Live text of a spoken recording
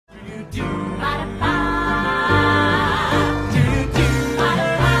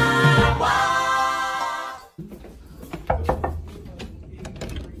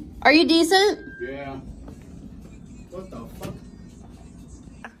Are you decent? Yeah. What the fuck?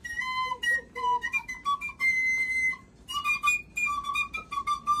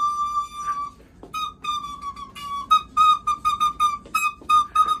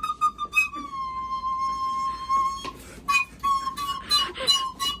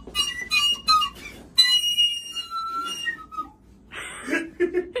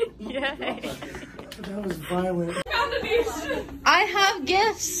 Yay. That was violent. I have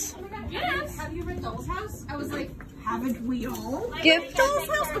gifts. Yes. Have you read Doll's House? I was like, haven't we all? Gift? Doll's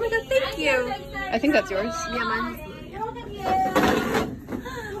House? Oh my god, thank you. I think that's yours. Yeah, mine.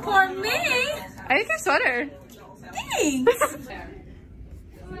 For me? I think your sweater. Thanks.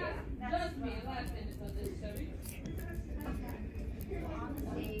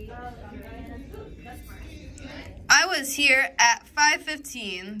 I was here at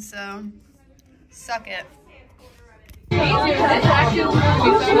 5:15, so suck it. This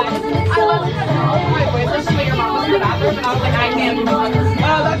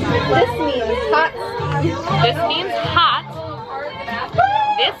means hot. This means hot.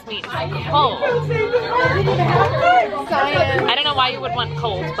 This means cold. Science. I don't know why you would want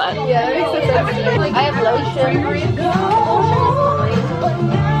cold, but Yeah, that makes sense. I have lotion.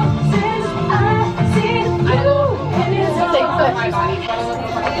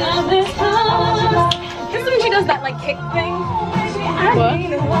 This is when she does that like kick thing. What?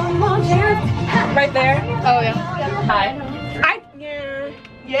 Right there. Oh yeah. hi.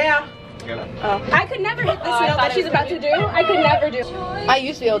 Yeah. I could never hit this note that she's about to do. I could never do. I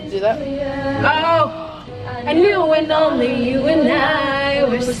used to be able to do that. Oh. I knew when only you and I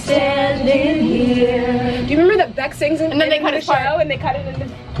were standing here. Do you remember that Beck sings in, And then they cut the it part. show and they cut it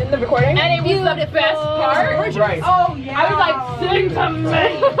in the recording? And it was the best part. Right. Oh yeah. I was like, sing to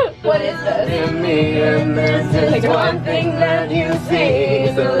me. What is this? There's one thing that you see,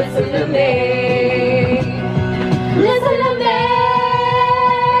 so listen to me. Listen to me.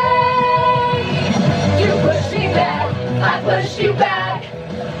 You push me back, I push you back.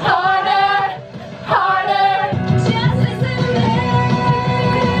 Harder, harder. Just listen to me.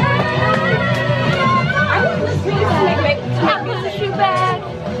 I want this to make I push you back.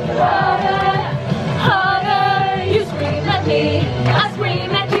 Harder, harder. You scream at me, I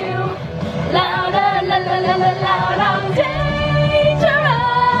scream at you. Louder, la la la la loud. I'm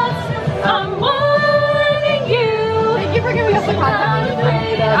dangerous. I'm warning you. Thank you for giving us the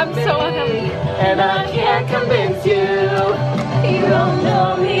content. I'm so happy. And I can't convince you. You don't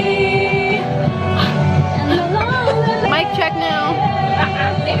know me. Mic check now.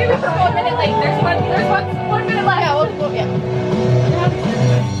 Maybe we're 1 minute late. There's one minute left. Yeah, yeah.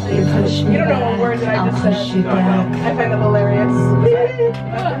 You don't know what word that I just said. I find them hilarious.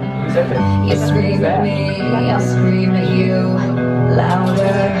 You scream at me, I scream at you.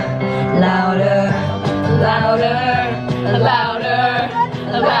 Louder, louder, louder, louder,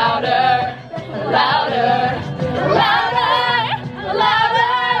 louder, louder, louder,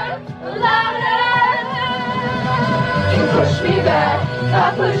 louder, louder. You push me back, I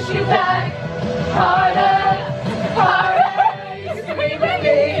push you back. Harder, harder. You scream at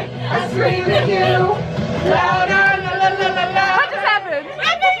me, I scream at you. Louder, la la la la la. What just happened?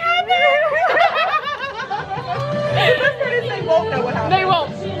 They won't know what happened. They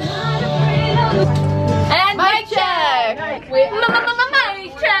won't. And mic check. Wait,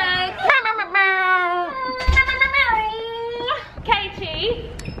 Mic check. Katie,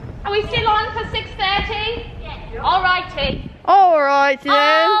 are we still on for 6:30? Yeah. Alrighty. alright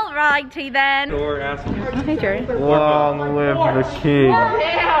then. Alrighty then. Door asking. Hey Jerry. Long live the king.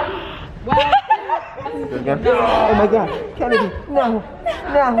 Oh my god. Kennedy, no.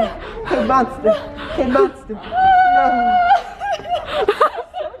 No. Kid Monster. Kid Monster. No.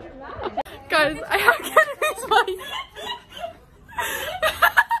 Guys, I have Kennedy's mic.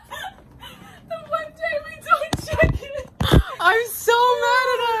 The one day we don't check it. I'm so mad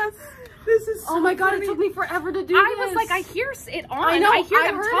at us. This is so my god, funny. It took me forever to do I this. was like, I hear it on. I know, I hear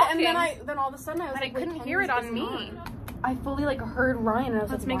them heard talking. it, and then all of a sudden I was but like, I couldn't wait, hear it on Kennedy's me. not. I fully like heard Ryan and I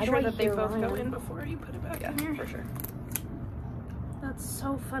was Let's like, make why sure do I that they hear both Ryan? go in before you put it back in here. For sure. That's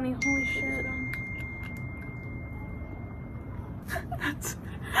so funny. Holy shit.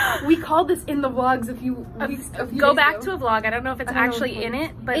 We called this in the vlogs a few Go back to a vlog. I don't know if it's actually in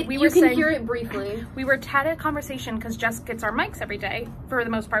it, but we were you can saying, hear it briefly. we were had a conversation because Jess gets our mics every day for the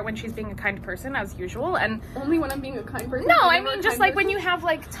most part when she's being a kind person as usual, and Only when I'm being a kind person. no, I mean just like when you have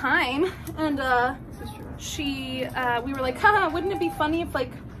like time, and This is true. we were like, haha, wouldn't it be funny if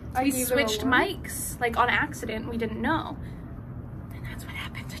like we gave it a switched whirl. mics like on accident? We didn't know, and that's what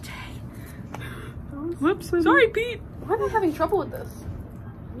happened today. Whoops, sorry, Pete. Why am I having trouble with this?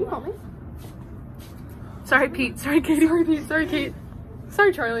 You call me. Sorry, Pete. Sorry, Katie. Sorry, Pete. Sorry, Kate.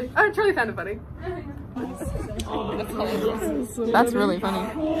 Sorry, Charlie. Charlie found it funny. That's really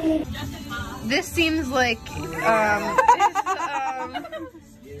funny. This seems like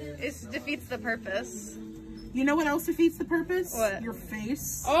it defeats the purpose. You know what else defeats the purpose? What? Your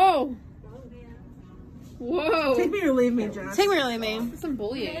face. Oh. Whoa. Take me or leave me, Jess. Take me or leave me. Some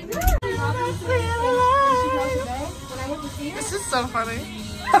bullying. This is so funny.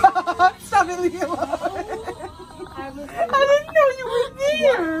 Stop it, leave me alone. I didn't know you were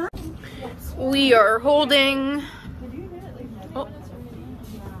there. We are holding. Oh.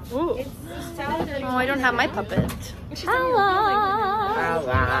 Ooh. Oh, I don't have my puppet. Hello.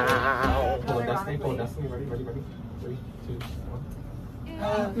 Pull Destiny, ready, 3, 2, 1.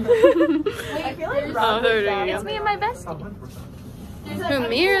 I feel like Oh, there you It's go. me and my bestie. Who,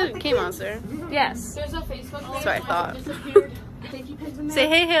 me or K-Monster? Yes. There's a Facebook That's what I thought. disappeared. Say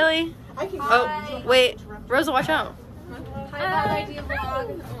hey, Haley. I can Oh, wait. Rosa, watch out. Hi, idea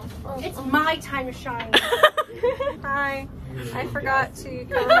vlog. It's my time to shine. Hi. I forgot to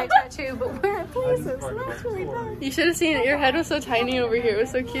cover my tattoo, but we're at places, and that's really fun. You should have seen it. Your head was so tiny over here. It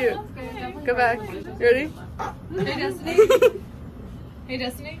was so cute. Go back. You ready? Hey, Destiny. Hey,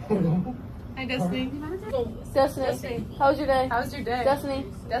 Destiny. Hi, Destiny. Destiny. How was your day? How's your day? Destiny.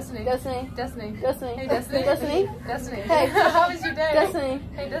 Destiny. Destiny. Destiny. Destiny. Hey, Destiny. Destiny. Destiny. Hey. How was your day? Destiny.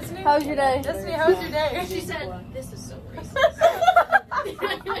 Hey, Destiny. How was your day? Destiny, how was your day? She said, this is so racist.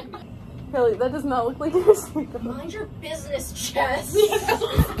 Haley, that does not look like your secret. Mind your business, Jess.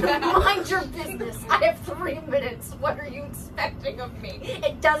 Mind your business. I have 3 minutes. What are you expecting of me?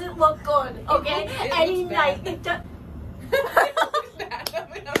 It doesn't look good, okay? Any night. It does.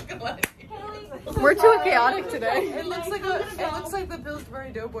 We're too chaotic today. It looks like the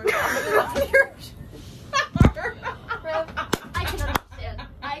Pillsbury Doughboy. I can understand.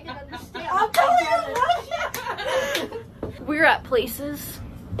 I can understand. We're at places.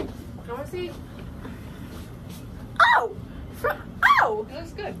 I want to see. Oh! Oh! It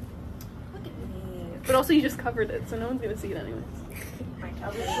looks good. But also you just covered it, so no one's gonna see it anyways.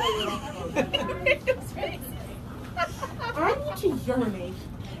 I need to urinate.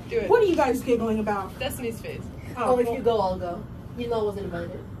 Do it. What are you guys giggling about? Destiny's face. Oh, if you go, I'll go. You know I wasn't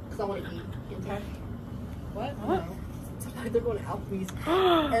invited because I want to eat. okay. What? What? They're going to Applebee's,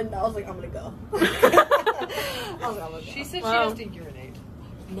 and I was like, I'm gonna go. I was like, I'm gonna She said Wow. she has to urinate. go.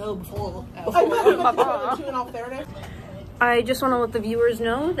 No, before. I thought you in all fairness. I just want to let the viewers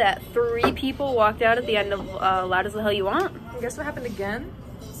know that 3 people walked out at the end of Loud as the Hell You Want. Guess what happened again?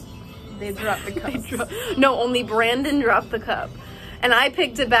 They dropped the cup. No, only Brandon dropped the cup. And I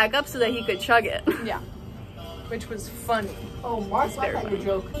picked it back up so that he could chug it. Yeah. Which was funny. Oh, Mark, I thought you were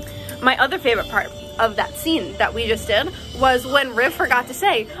joking. My other favorite part of that scene that we just did was when Riv forgot to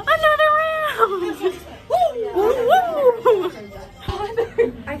say, another round! Woo!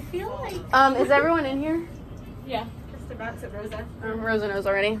 I feel like. Is everyone in here? Yeah. Just about to Rosa. Rosa knows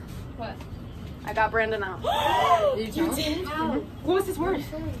already. What? I got Brandon out. You did? What was his word?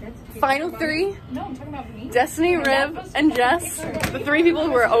 Final 3, No, I'm talking about me. Destiny, Riv, and Jess. The 3 people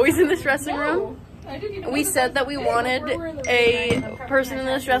who were always in this dressing room. I didn't even We said that we wanted a person in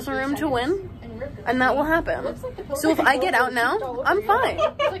this dressing room to win, and that will happen. So if I get out now, I'm fine.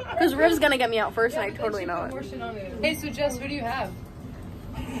 Because Riv's gonna get me out first, and I totally know it. Hey, so Jess, who do you have?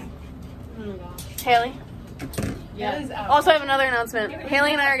 Haley. Yeah. Also, I have another announcement.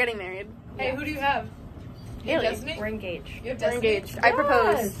 Haley and I are getting married. Hey, who do you have? You have Haley. Destiny? We're engaged. You have We're Destiny? engaged. I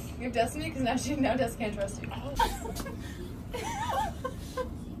propose. You have Destiny? Because now Jess can't trust you.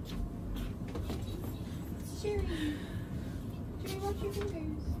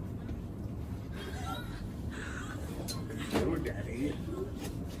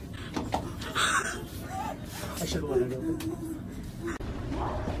 I should have let it open.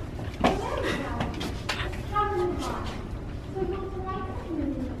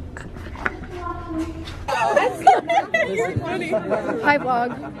 Hi vlog.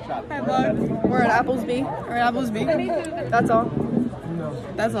 Hi vlog. We're at Applesby. We're at Applesby. That's all.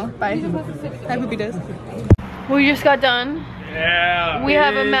 That's all. Bye. Hi Poopy Diz. We just got done. Yeah. We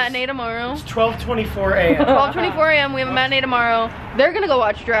have a matinee tomorrow. 12:24 a.m. 12:24 a.m. We have a matinee tomorrow. They're gonna go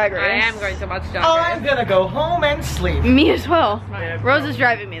watch Drag Race. I am going to watch Drag I'm gonna go home and sleep. Me as well. Rose is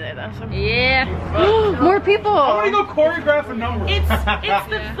driving me there though. So. Yeah. More people. I'm gonna go choreograph a number. It's the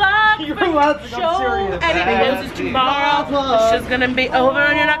vlog. You're allowed to go serious. And it closes tomorrow. It's just gonna be over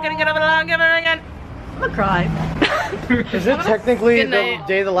and you're not gonna get a vlog ever again. I'm gonna cry. Is it technically Good the night.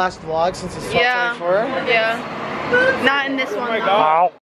 day of the last vlog since it's 12:24? Yeah. Not in this one. Oh my god.